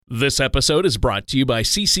This episode is brought to you by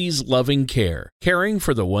CC's Loving Care, caring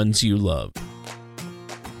for the ones you love.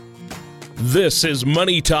 This is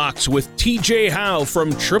Money Talks with TJ Howe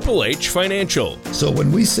from Triple H Financial. So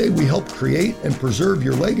when we say we help create and preserve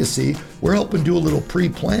your legacy, we're helping do a little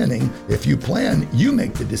pre-planning. If you plan, you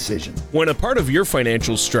make the decision. When a part of your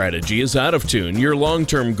financial strategy is out of tune, your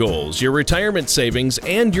long-term goals, your retirement savings,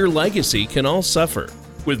 and your legacy can all suffer.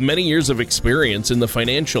 With many years of experience in the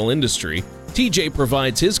financial industry, TJ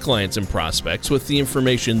provides his clients and prospects with the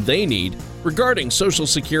information they need regarding Social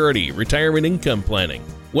Security, retirement income planning,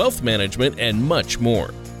 wealth management, and much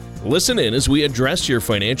more. Listen in as we address your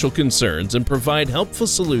financial concerns and provide helpful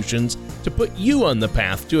solutions to put you on the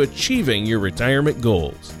path to achieving your retirement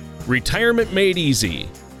goals. Retirement made easy.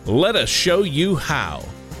 Let us show you how.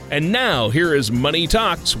 And now, here is Money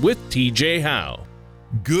Talks with TJ Howe.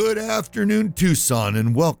 Good afternoon, Tucson,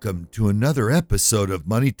 and welcome to another episode of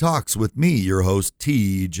Money Talks with me, your host,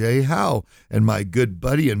 TJ Howe, and my good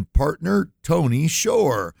buddy and partner, Tony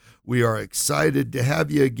Shore. We are excited to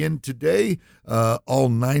have you again today, all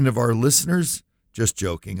 9 of our listeners. Just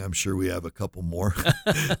joking. I'm sure we have a couple more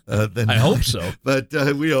than I hope so. But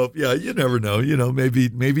we hope, you never know.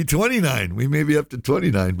 Maybe 29. We may be up to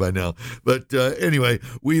 29 by now. But anyway,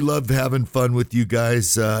 we love having fun with you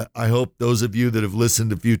guys. I hope those of you that have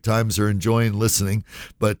listened a few times are enjoying listening.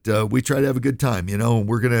 But we try to have a good time.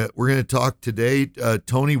 We're gonna talk today.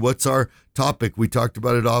 Tony, what's our topic? We talked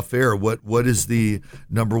about it off air. What is the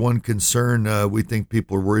number one concern we think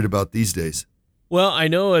people are worried about these days? Well, I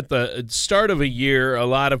know at the start of a year, a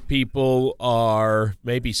lot of people are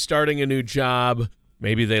maybe starting a new job.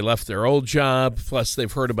 Maybe they left their old job, plus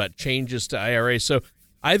they've heard about changes to IRA. So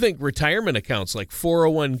I think retirement accounts like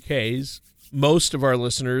 401ks, most of our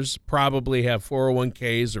listeners probably have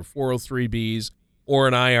 401ks or 403bs or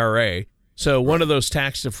an IRA. So one of those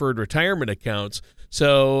tax-deferred retirement accounts.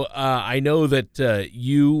 So I know that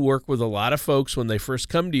you work with a lot of folks when they first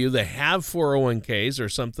come to you. They have 401ks or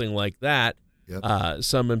something like that. Yep.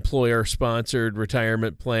 Some employer-sponsored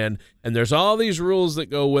retirement plan, and there's all these rules that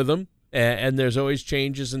go with them, and there's always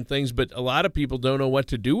changes and things, but a lot of people don't know what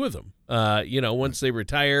to do with them, once they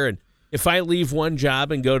retire. And if I leave one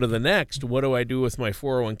job and go to the next, what do I do with my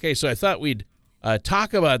 401k? So I thought we'd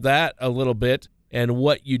talk about that a little bit and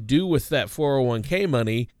what you do with that 401k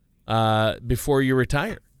money before you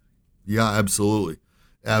retire. Yeah, absolutely.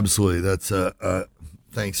 Absolutely. That's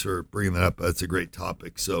thanks for bringing that up. That's a great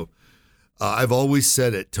topic. So I've always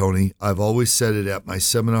said it, Tony. I've always said it at my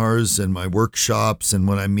seminars and my workshops and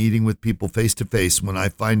when I'm meeting with people face to face. When I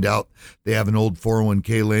find out they have an old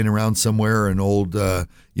 401k laying around somewhere, an old,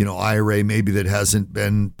 IRA maybe that hasn't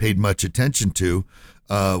been paid much attention to,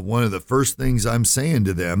 one of the first things I'm saying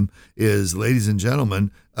to them is, ladies and gentlemen,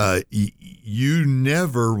 you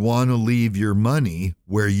never want to leave your money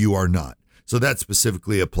where you are not. So that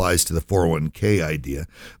specifically applies to the 401k idea.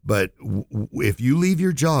 But if you leave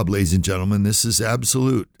your job, ladies and gentlemen, this is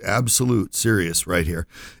absolute serious right here.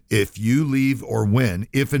 If you leave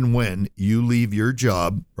if and when you leave your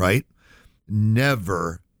job, right,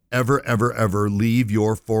 never, ever, ever, ever leave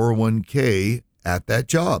your 401k at that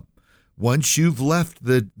job. Once you've left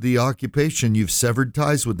the occupation, you've severed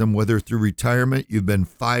ties with them, whether through retirement, you've been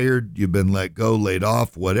fired, you've been let go, laid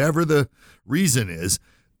off, whatever the reason is.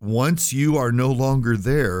 Once you are no longer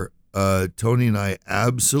there, Tony and I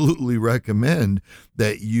absolutely recommend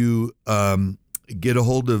that you get a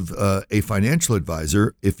hold of a financial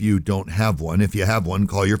advisor if you don't have one. If you have one,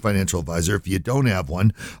 call your financial advisor. If you don't have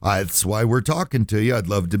one, that's why we're talking to you. I'd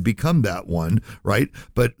love to become that one, right?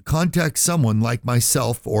 But contact someone like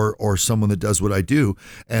myself or someone that does what I do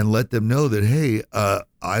and let them know that, hey,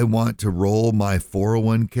 I want to roll my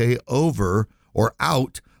 401k over or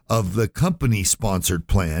out of the company-sponsored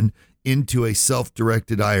plan into a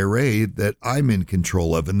self-directed IRA that I'm in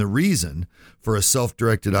control of. And the reason for a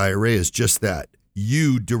self-directed IRA is just that.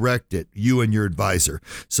 You direct it, you and your advisor.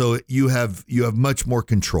 So you have much more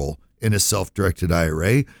control in a self-directed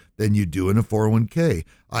IRA than you do in a 401k.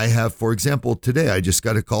 I have, for example, today I just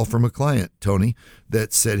got a call from a client, Tony,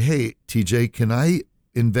 that said, hey, TJ, can I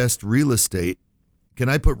invest real estate? Can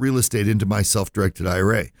I put real estate into my self-directed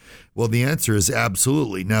IRA? Well, the answer is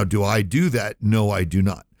absolutely. Now, do I do that? No, I do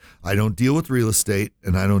not. I don't deal with real estate,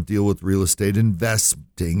 and I don't deal with real estate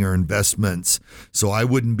investing or investments. So I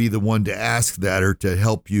wouldn't be the one to ask that or to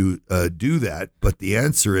help you do that. But the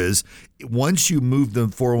answer is, once you move the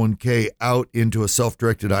 401k out into a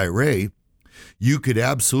self-directed IRA, you could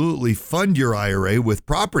absolutely fund your IRA with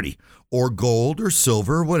property or gold or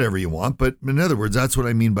silver, whatever you want. But in other words, that's what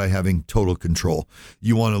I mean by having total control.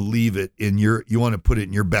 You want to leave it you want to put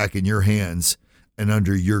it back in your hands and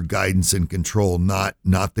under your guidance and control, not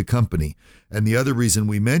the company. And the other reason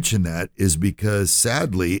we mention that is because,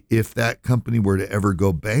 sadly, if that company were to ever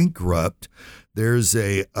go bankrupt, there's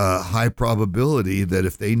a high probability that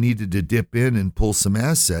if they needed to dip in and pull some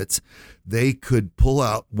assets, they could pull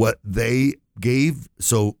out what they gave.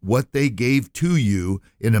 So what they gave to you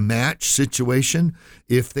in a match situation,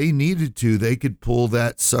 if they needed to, they could pull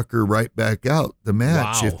that sucker right back out, the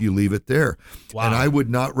match, Wow. if you leave it there. Wow. And I would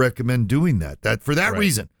not recommend doing that. That for that Right.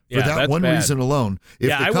 reason. For Yeah, that that's one bad. reason alone, if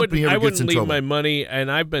the company I ever gets wouldn't in leave trouble. my money.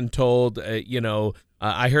 And I've been told,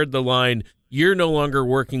 I heard the line, "You're no longer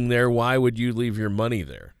working there. Why would you leave your money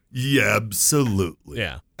there?" Yeah, absolutely.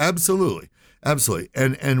 Yeah. Absolutely. Absolutely.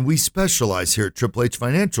 And we specialize here at Triple H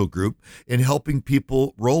Financial Group in helping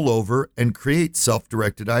people roll over and create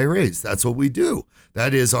self-directed IRAs. That's what we do.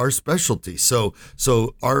 That is our specialty. So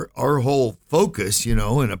our whole focus, in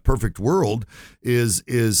a perfect world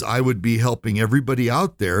is I would be helping everybody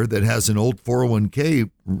out there that has an old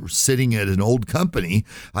 401k sitting at an old company.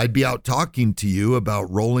 I'd be out talking to you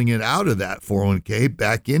about rolling it out of that 401k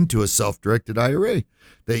back into a self-directed IRA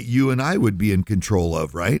that you and I would be in control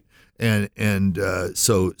of, right? And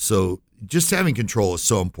so just having control is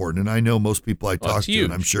so important. And I know most people I talk it's to, huge.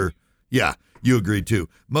 and I'm sure, yeah, you agree too.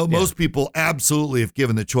 Most people absolutely, if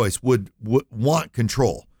given the choice, would want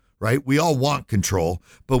control, right? We all want control,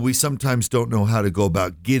 but we sometimes don't know how to go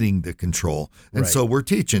about getting the control. And Right. so we're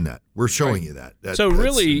teaching that. We're showing you that. So that's-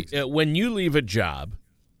 really, when you leave a job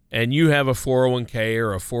and you have a 401k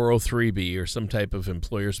or a 403b or some type of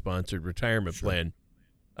employer-sponsored retirement plan,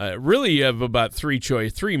 really you have about three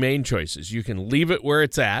main choices. You can leave it where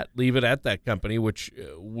it's at, leave it at that company, which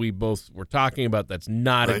we both were talking about. That's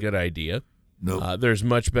not a Right. good idea. No. There's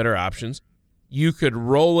much better options. You could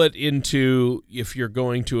roll it into, if you're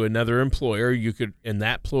going to another employer, and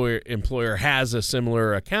that employer has a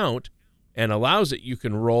similar account and allows it, you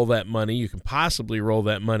can roll that money. You can possibly roll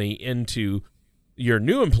that money into your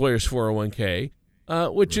new employer's 401k,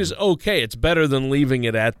 which is okay. It's better than leaving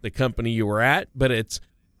it at the company you were at, but it's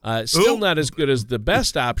still not as good as the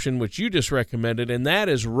best option, which you just recommended, and that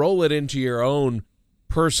is roll it into your own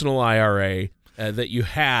personal IRA that you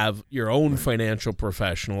have your own financial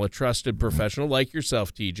professional, a trusted professional like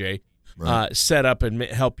yourself, TJ, set up and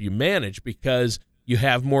help you manage, because you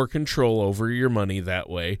have more control over your money that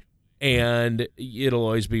way, and it'll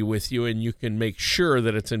always be with you, and you can make sure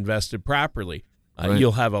that it's invested properly.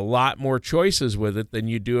 You'll have a lot more choices with it than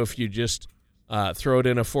you do if you just throw it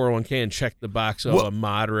in a 401k and check the box, a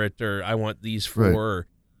moderate, or I want these four. Or,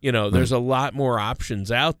 there's a lot more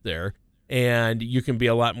options out there, and you can be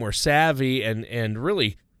a lot more savvy. And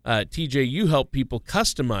really, TJ, you help people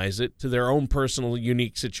customize it to their own personal,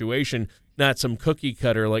 unique situation, not some cookie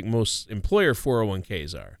cutter like most employer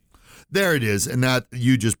 401ks are. There it is, and that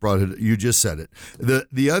you just brought it. You just said it.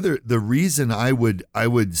 The reason I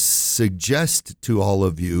would suggest to all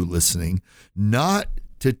of you listening not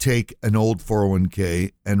to take an old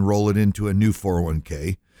 401k and roll it into a new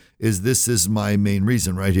 401k is my main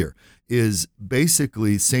reason right here. Is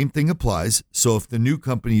basically same thing applies. So if the new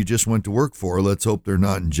company you just went to work for, let's hope they're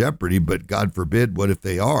not in jeopardy, but God forbid, what if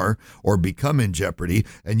they are or become in jeopardy,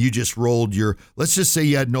 and you just rolled let's just say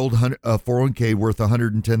you had an old 401k worth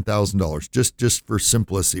 $110,000, just for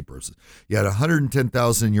simplicity purposes. You had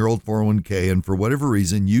 $110,000 in your old 401k, and for whatever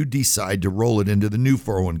reason, you decide to roll it into the new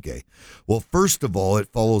 401k. Well, first of all,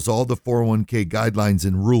 it follows all the 401k guidelines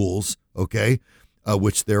and rules, okay,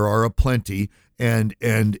 which there are aplenty. And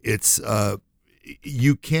it's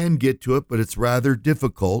you can get to it, but it's rather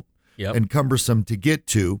difficult and cumbersome to get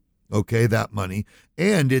to, okay, that money.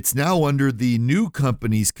 And it's now under the new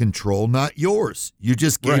company's control, not yours. You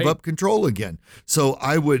just gave up control again. So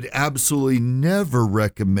I would absolutely never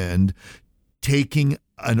recommend taking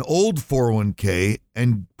an old 401k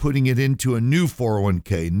and putting it into a new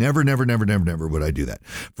 401k. Never, never, never, never, never would I do that.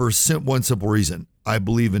 For one simple reason. I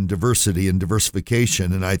believe in diversity and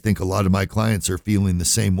diversification, and I think a lot of my clients are feeling the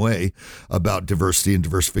same way about diversity and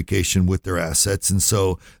diversification with their assets. And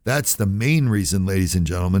so that's the main reason, ladies and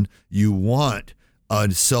gentlemen, you want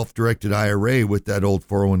a self-directed IRA with that old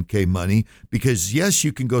 401k money, because yes,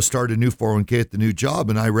 you can go start a new 401k at the new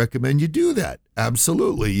job, and I recommend you do that.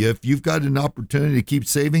 Absolutely. If you've got an opportunity to keep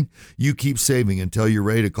saving, you keep saving until you're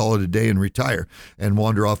ready to call it a day and retire and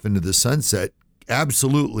wander off into the sunset.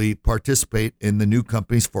 Absolutely participate in the new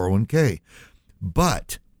company's 401k.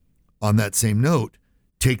 But on that same note,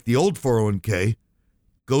 take the old 401k,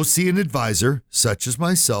 go see an advisor such as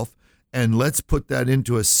myself, and let's put that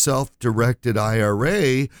into a self-directed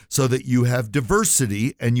IRA so that you have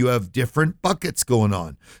diversity and you have different buckets going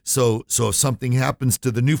on. So if something happens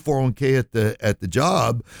to the new 401k at the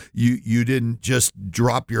job, you didn't just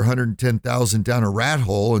drop your 110,000 down a rat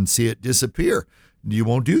hole and see it disappear. You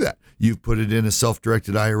won't do that. You've put it in a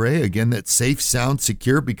self-directed IRA, again, that's safe, sound,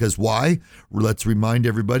 secure, because why? Let's remind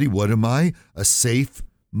everybody, what am I? A safe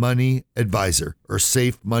money advisor or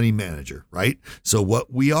safe money manager, right? So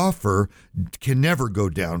what we offer can never go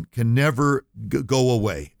down, can never go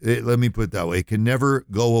away. Let me put it that way. It can never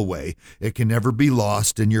go away. It can never be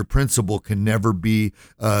lost, and your principal can never be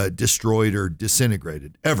destroyed or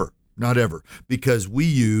disintegrated, ever, not ever, because we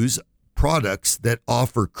use products that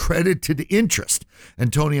offer credited interest.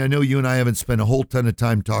 And Tony, I know you and I haven't spent a whole ton of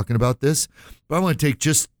time talking about this, but I want to take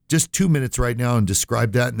just 2 minutes right now and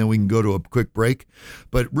describe that, and then we can go to a quick break.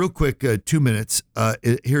 But real quick, 2 minutes.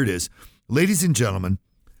 Here it is. Ladies and gentlemen,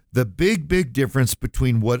 the big difference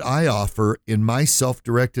between what I offer in my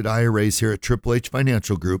self-directed IRAs here at Triple H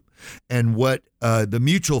Financial Group and what the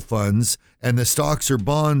mutual funds and the stocks or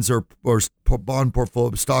bonds or bond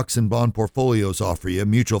portfolio, stocks and bond portfolios offer you,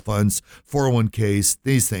 mutual funds, 401ks,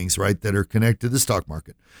 these things, right, that are connected to the stock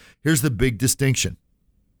market. Here's the big distinction.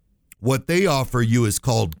 What they offer you is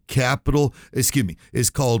called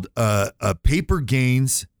paper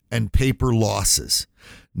gains and paper losses.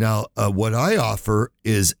 Now, what I offer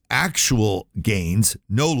is actual gains,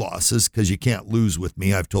 no losses, because you can't lose with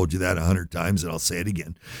me. I've told you that 100 times, and I'll say it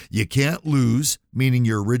again. You can't lose, meaning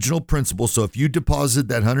your original principal. So if you deposit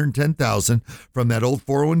that $110,000 from that old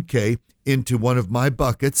 401k into one of my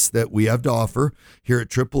buckets that we have to offer here at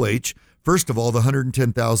Triple H, first of all, the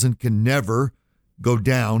 $110,000 can never go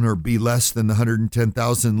down or be less than the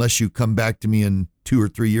 $110,000 unless you come back to me in 2 or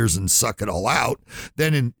 3 years and suck it all out.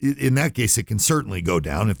 Then in that case, it can certainly go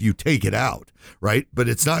down if you take it out, right? But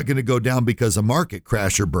it's not going to go down because of market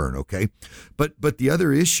crash or burn, okay? But the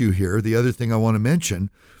other issue here, the other thing I want to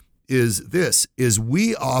mention is this, is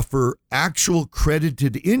we offer actual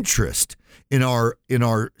credited interest in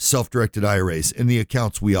our self-directed IRAs, in the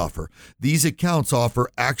accounts we offer. These accounts offer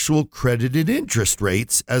actual credited interest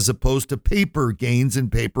rates as opposed to paper gains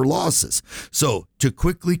and paper losses. So to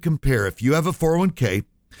quickly compare, if you have a 401k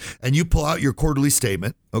and you pull out your quarterly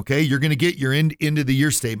statement, okay, you're going to get your end of the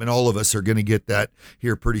year statement. All of us are going to get that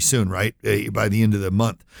here pretty soon, right? By the end of the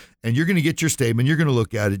month. And you're going to get your statement. You're going to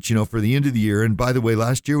look at it, for the end of the year. And by the way,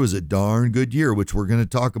 last year was a darn good year, which we're going to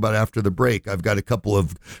talk about after the break. I've got a couple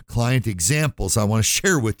of client examples I want to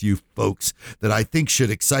share with you folks that I think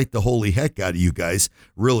should excite the holy heck out of you guys.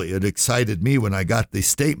 Really, it excited me when I got these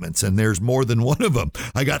statements, and there's more than one of them.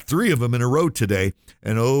 I got 3 of them in a row today.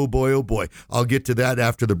 And oh boy, I'll get to that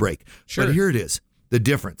after the break. Sure. But here it is. The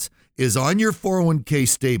difference is on your 401k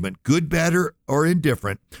statement, good, bad, or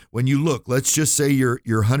indifferent. When you look, let's just say your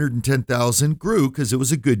 110,000 grew because it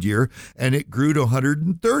was a good year, and it grew to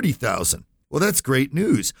 130,000. Well, that's great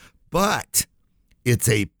news, but it's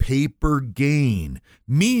a paper gain,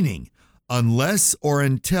 meaning unless or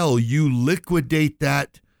until you liquidate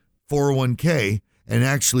that 401k and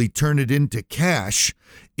actually turn it into cash,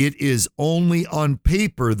 it is only on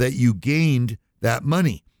paper that you gained that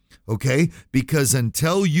money. Okay, because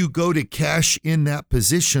until you go to cash in that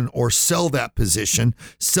position or sell that position,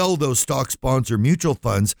 sell those stocks, bonds, or mutual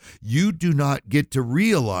funds, you do not get to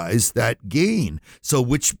realize that gain. So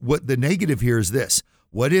what the negative here is this.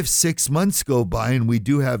 What if 6 months go by and we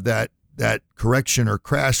do have that correction or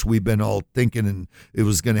crash we've been all thinking and it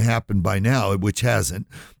was going to happen by now, which hasn't.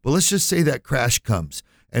 But let's just say that crash comes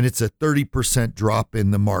and it's a 30% drop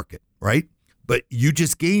in the market, right? But you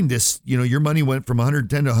just gained this, your money went from $110,000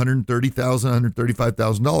 to $130,000,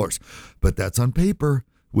 $135,000. But that's on paper,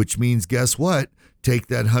 which means guess what? Take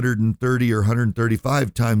that 130 or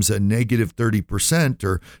 135 times a negative 30%,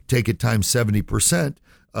 or take it times 70%.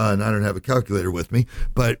 And I don't have a calculator with me,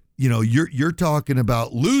 but you're talking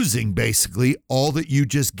about losing basically all that you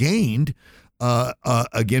just gained.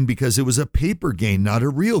 Again, because it was a paper gain, not a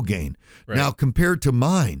real gain. Right. Now, compared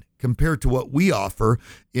to what we offer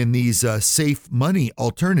in these safe money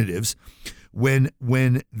alternatives, when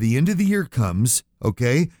the end of the year comes,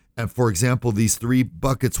 okay, and for example, these 3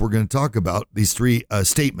 buckets we're going to talk about, these 3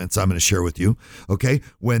 statements I'm going to share with you, okay,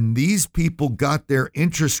 when these people got their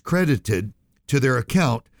interest credited to their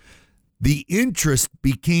account, the interest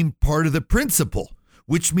became part of the principal,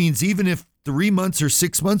 which means even if 3 months or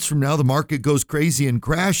 6 months from now, the market goes crazy and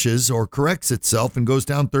crashes or corrects itself and goes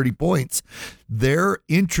down 30 points, their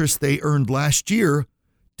interest they earned last year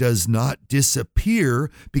does not disappear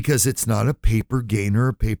because it's not a paper gain or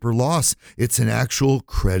a paper loss. It's an actual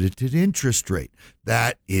credited interest rate.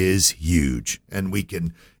 That is huge. And we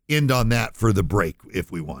can end on that for the break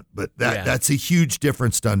if we want. But that's a huge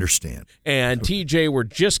difference to understand. And TJ, we're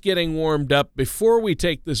just getting warmed up. Before we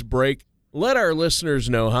take this break, let our listeners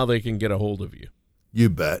know how they can get a hold of you. You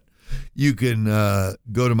bet. You can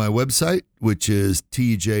go to my website, which is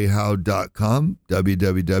tjhowe.com,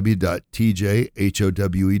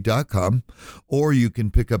 www.tjhowe.com, or you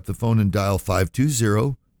can pick up the phone and dial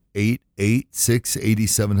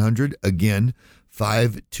 520-886-8700. Again,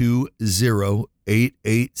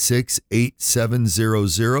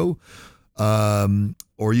 520-886-8700.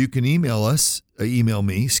 Or you can email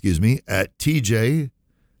me, at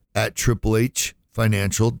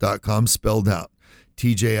tj@triplehfinancial.com, spelled out.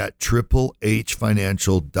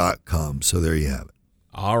 tj@triplehfinancial.com. So there you have it.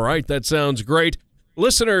 All right, that sounds great.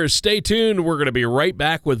 Listeners, stay tuned. We're going to be right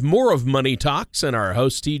back with more of Money Talks and our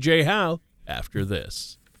host, TJ Howe, after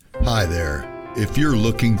this. Hi there. If you're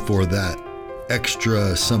looking for that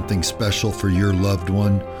extra something special for your loved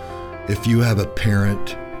one, if you have a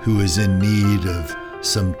parent who is in need of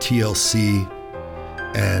some TLC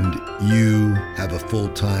and you have a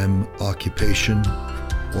full-time occupation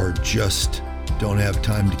or just don't have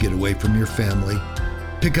time to get away from your family,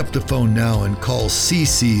 pick up the phone now and call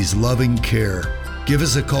CC's Loving Care. Give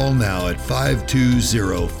us a call now at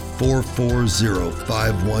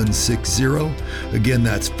 520-440-5160. Again,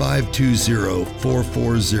 that's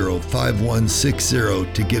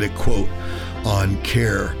 520-440-5160 to get a quote on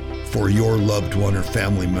care for your loved one or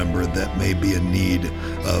family member that may be in need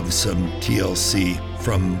of some TLC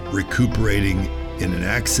from recuperating in an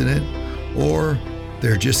accident, or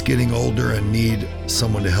they're just getting older and need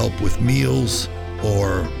someone to help with meals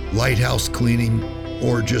or lighthouse cleaning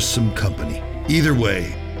or just some company. Either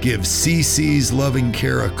way, give CC's Loving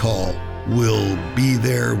Care a call. We'll be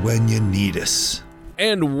there when you need us.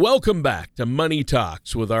 And welcome back to Money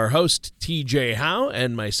Talks with our host, TJ Howe,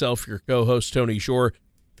 and myself, your co-host, Tony Shore.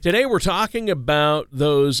 Today, we're talking about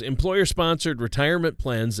those employer-sponsored retirement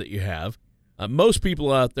plans that you have. Most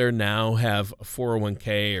people out there now have a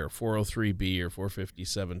 401k or 403b or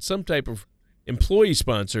 457, some type of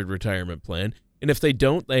employee-sponsored retirement plan. And if they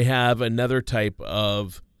don't, they have another type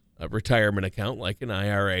of retirement account like an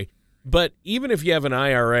IRA. But even if you have an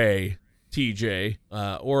IRA, TJ,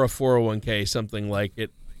 or a 401k, something like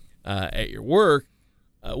it at your work,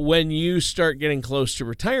 when you start getting close to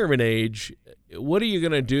retirement age, what are you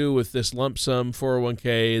going to do with this lump sum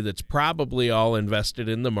 401k that's probably all invested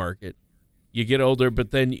in the market? You get older,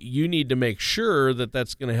 but then you need to make sure that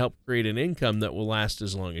that's going to help create an income that will last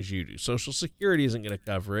as long as you do. Social Security isn't going to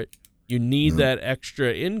cover it. You need that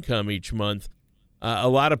extra income each month. A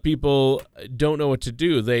lot of people don't know what to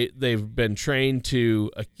do. They've been trained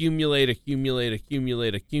to accumulate.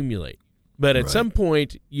 But at some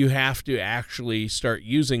point, you have to actually start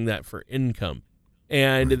using that for income.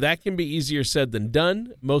 And that can be easier said than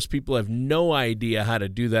done. Most people have no idea how to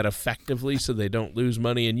do that effectively so they don't lose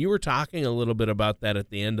money. And you were talking a little bit about that at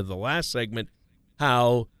the end of the last segment,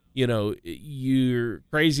 how, you're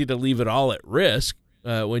crazy to leave it all at risk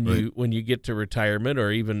when you get to retirement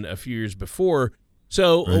or even a few years before.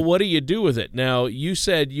 So what do you do with it? Now, you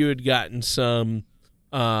said you had gotten some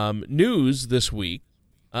news this week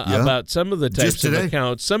about some of the types of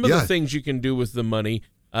accounts, some of the things you can do with the money.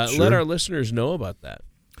 Let our listeners know about that.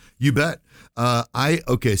 You bet.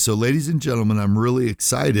 So ladies and gentlemen, I'm really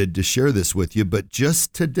excited to share this with you, but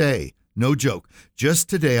just today, no joke, just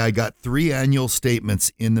today I got 3 annual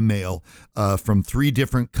statements in the mail from 3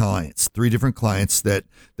 different clients that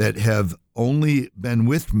have only been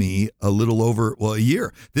with me a little over, a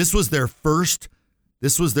year. This was their first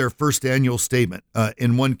annual statement.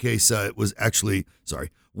 In one case, it was actually,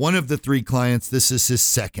 one of the 3 clients, this is his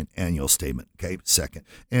second annual statement. Okay, second.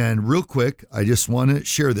 And real quick, I just want to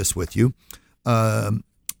share this with you.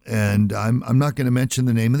 And I'm not going to mention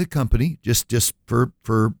the name of the company, just for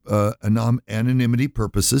anonymity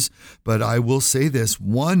purposes. But I will say this: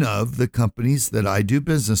 one of the companies that I do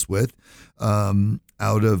business with,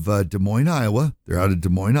 out of Des Moines, Iowa. They're out of Des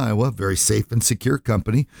Moines, Iowa. Very safe and secure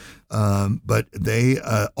company. But they,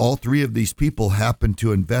 all 3 of these people happen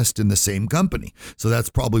to invest in the same company. So that's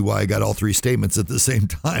probably why I got all 3 statements at the same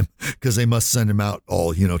time, because they must send them out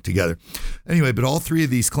all, together. Anyway, but all 3 of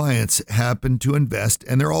these clients happen to invest,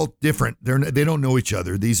 and they're all different. They don't know each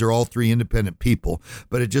other. These are all 3 independent people,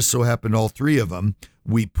 but it just so happened all 3 of them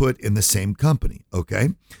we put in the same company. Okay.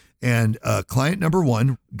 And client number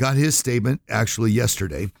 1 got his statement actually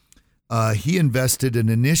yesterday. He invested an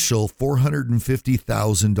initial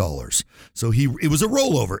 $450,000. So it was a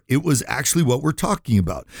rollover. It was actually what we're talking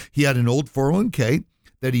about. He had an old 401k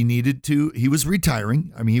that he needed to, he was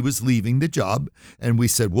retiring. I mean, he was leaving the job. And we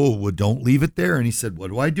said, well, don't leave it there. And he said, what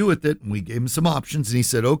do I do with it? And we gave him some options. And he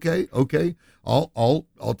said, okay,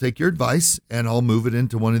 I'll take your advice and I'll move it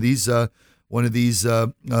into one of these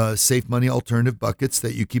safe money alternative buckets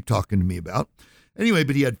that you keep talking to me about. Anyway,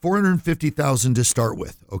 but he had $450,000 to start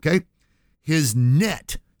with. Okay. His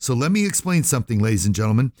net. So let me explain something, ladies and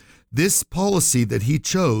gentlemen. This policy that he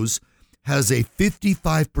chose has a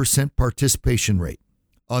 55% participation rate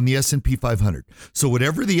on the S&P 500. So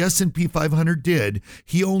whatever the S&P 500 did,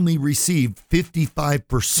 he only received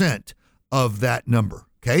 55% of that number.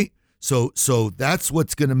 Okay. So that's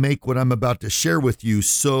what's going to make what I'm about to share with you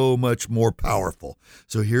so much more powerful.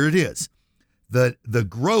 So here it is. The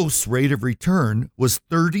gross rate of return was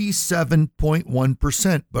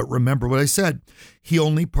 37.1%. But remember what I said. He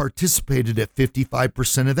only participated at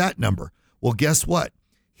 55% of that number. Well, guess what?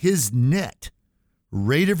 His net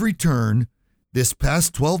rate of return this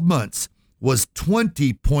past 12 months was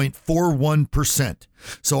 20.41%.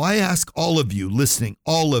 So I ask all of you listening,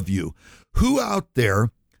 all of you, who out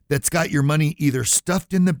there that's got your money either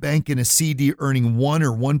stuffed in the bank in a CD earning 1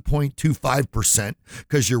 or 1.25%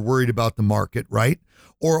 because you're worried about the market, right?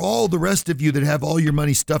 Or all the rest of you that have all your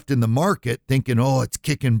money stuffed in the market thinking, oh, it's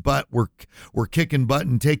kicking butt. We're kicking butt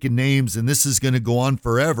and taking names and this is going to go on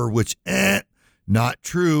forever, which, not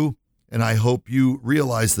true. And I hope you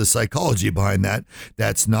realize the psychology behind that.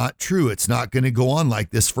 That's not true. It's not going to go on like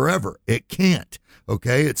this forever. It can't.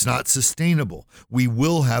 Okay, it's not sustainable. We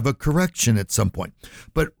will have a correction at some point.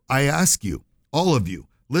 But I ask you, all of you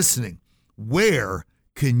listening, where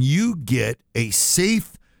can you get a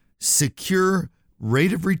safe, secure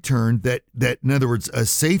rate of return that in other words, a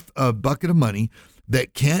safe bucket of money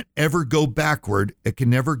that can't ever go backward? It can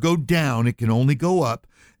never go down. It can only go up.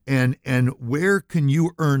 And where can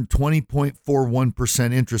you earn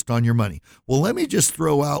 20.41% interest on your money? Well, let me just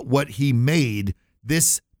throw out what he made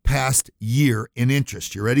this past year in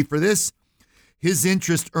interest. You ready for this? His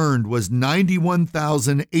interest earned was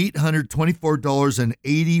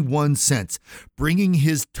 $91,824.81, bringing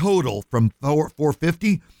his total from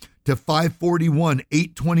 $450 to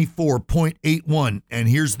 $541,824.81. And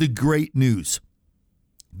here's the great news.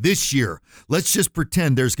 This year, let's just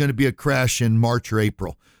pretend there's going to be a crash in March or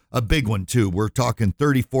April. A big one, too. We're talking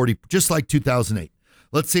 30, 40, just like 2008.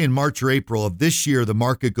 Let's say in March or April of this year, the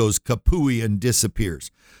market goes kapooey and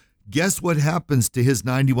disappears. Guess what happens to his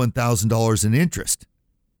 $91,000 in interest?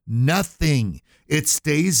 Nothing. It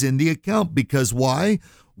stays in the account because why?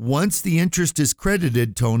 Once the interest is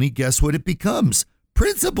credited, Tony, guess what it becomes?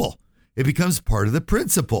 Principal. It becomes part of the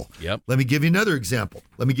principal. Yep. Let me give you another example.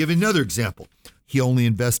 He only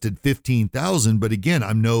invested $15,000, but again,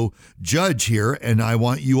 I'm no judge here, and I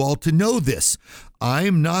want you all to know this.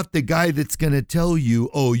 I'm not the guy that's going to tell you,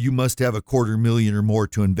 oh, you must have $250,000 or more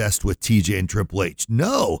to invest with TJ and Triple H.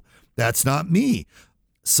 No, that's not me.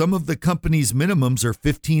 Some of the companies' minimums are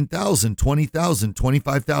 $15,000, $20,000,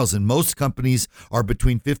 $25,000. Most companies are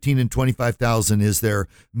between $15,000 and $25,000 is their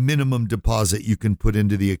minimum deposit you can put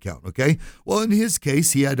into the account. Okay. Well, in his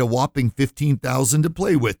case, he had a whopping $15,000 to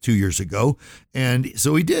play with 2 years ago, and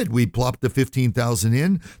so he did. We plopped the $15,000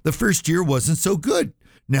 in. The first year wasn't so good.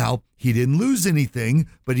 Now, he didn't lose anything,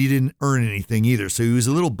 but he didn't earn anything either. So he was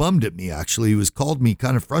a little bummed at me, actually. He called me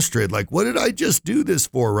kind of frustrated, like, what did I just do this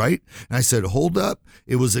for, right? And I said, hold up.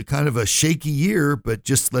 It was a kind of a shaky year, but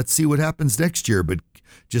just let's see what happens next year. But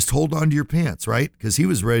just hold on to your pants, right? Because he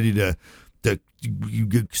was ready to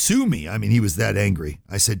sue me. I mean, he was that angry.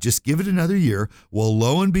 I said, just give it another year. Well,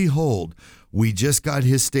 lo and behold, we just got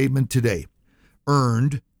his statement today.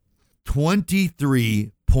 Earned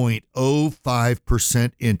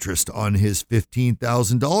 23.05% interest on his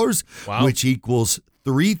 $15,000, wow, which equals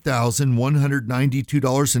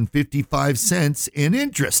 $3,192.55 in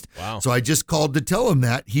interest. Wow. So I just called to tell him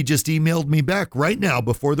that. He just emailed me back right now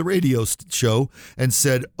before the radio show and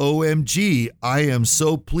said, OMG, I am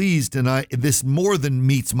so pleased, and this more than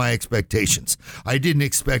meets my expectations. I didn't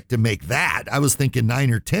expect to make that. I was thinking 9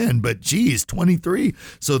 or 10, but geez, 23.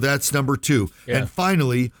 So that's number two. Yeah. And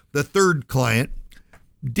finally, the third client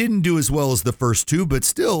didn't do as well as the first two, but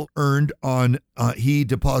still earned on, he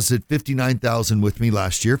deposited $59,000 with me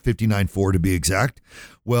last year, $59,400 to be exact.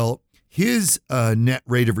 Well, his net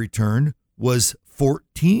rate of return was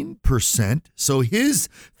 14%. So his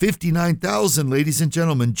 $59,000, ladies and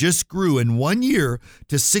gentlemen, just grew in 1 year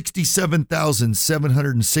to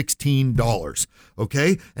 $67,716.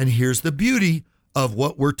 Okay. And here's the beauty of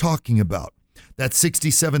what we're talking about. That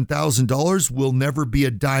 $67,000 will never be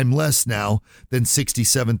a dime less now than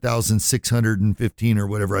 $67,615 or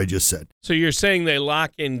whatever I just said. So you're saying they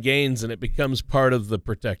lock in gains and it becomes part of the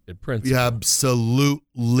protected principal?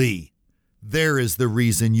 Absolutely. There is the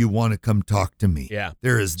reason you want to come talk to me. Yeah.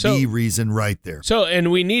 There is the reason right there. So, and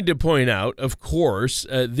we need to point out, of course,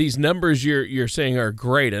 these numbers you're saying are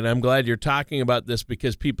great, and I'm glad you're talking about this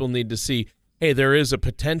because people need to see, hey, there is a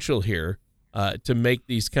potential here to make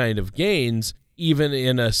these kind of gains, even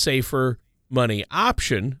in a safer money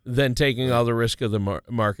option than taking all the risk of the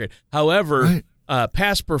market. However,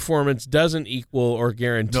 past performance doesn't equal or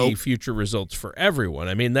guarantee future results for everyone.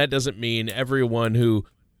 I mean, that doesn't mean everyone who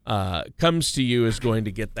comes to you is going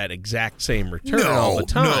to get that exact same return all the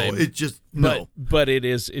time. But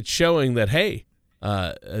it's showing that, hey,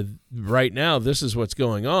 right now this is what's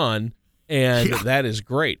going on, and that is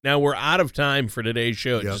great. Now we're out of time for today's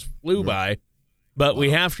show. It just flew by, but we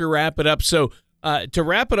have to wrap it up. So to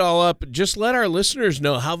wrap it all up, just let our listeners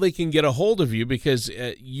know how they can get a hold of you, because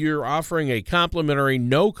you're offering a complimentary,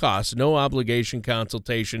 no cost, no obligation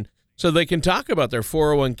consultation so they can talk about their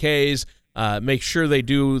 401ks, make sure they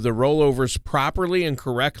do the rollovers properly and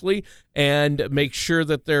correctly, and make sure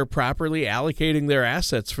that they're properly allocating their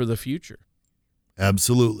assets for the future.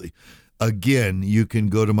 Absolutely. Again, you can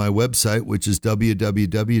go to my website, which is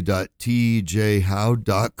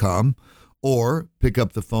www.tjhowe.com, or pick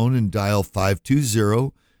up the phone and dial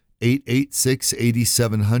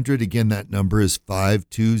 520-886-8700. Again, that number is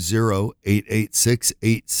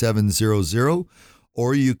 520-886-8700.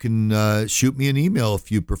 Or you can shoot me an email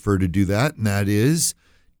if you prefer to do that, and that is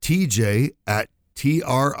TJ@TRIPLE,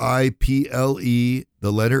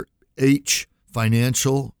 the letter H,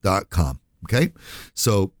 financial.com. Okay?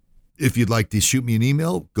 So if you'd like to shoot me an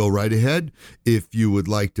email, go right ahead. If you would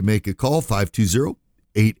like to make a call,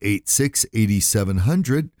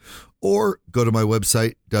 520-886-8700, or go to my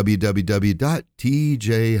website,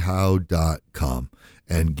 www.tjhowe.com.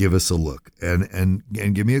 and give us a look and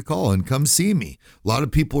give me a call and come see me. A lot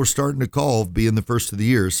of people are starting to call, being the first of the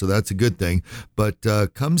year, so that's a good thing. But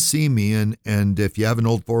come see me, and if you have an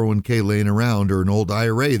old 401k laying around or an old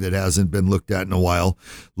IRA that hasn't been looked at in a while,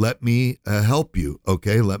 let me help you,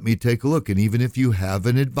 okay? Let me take a look. And even if you have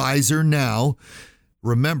an advisor now,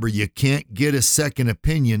 remember, you can't get a second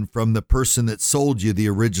opinion from the person that sold you the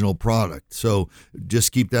original product. So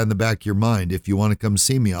just keep that in the back of your mind. If you want to come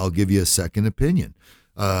see me, I'll give you a second opinion.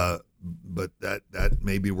 But that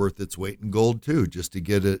may be worth its weight in gold too, just to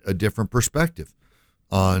get a different perspective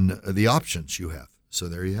on the options you have. So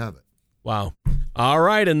there you have it. Wow. All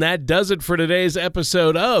right, and that does it for today's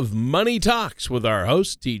episode of Money Talks with our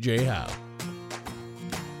host, TJ Howe.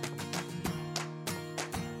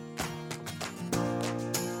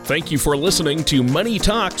 Thank you for listening to Money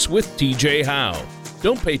Talks with TJ Howe.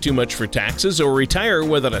 Don't pay too much for taxes or retire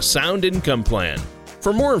without a sound income plan.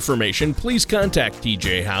 For more information, please contact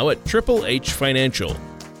TJ Howe at Triple H Financial.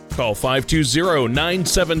 Call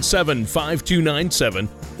 520-977-5297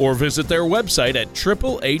 or visit their website at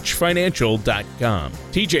triplehfinancial.com.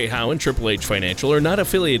 TJ Howe and Triple H Financial are not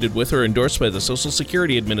affiliated with or endorsed by the Social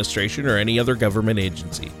Security Administration or any other government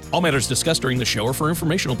agency. All matters discussed during the show are for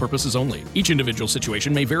informational purposes only. Each individual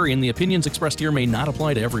situation may vary, and the opinions expressed here may not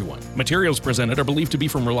apply to everyone. Materials presented are believed to be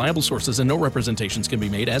from reliable sources, and no representations can be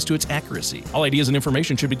made as to its accuracy. All ideas and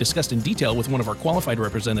information should be discussed in detail with one of our qualified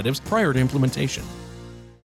representatives prior to implementation.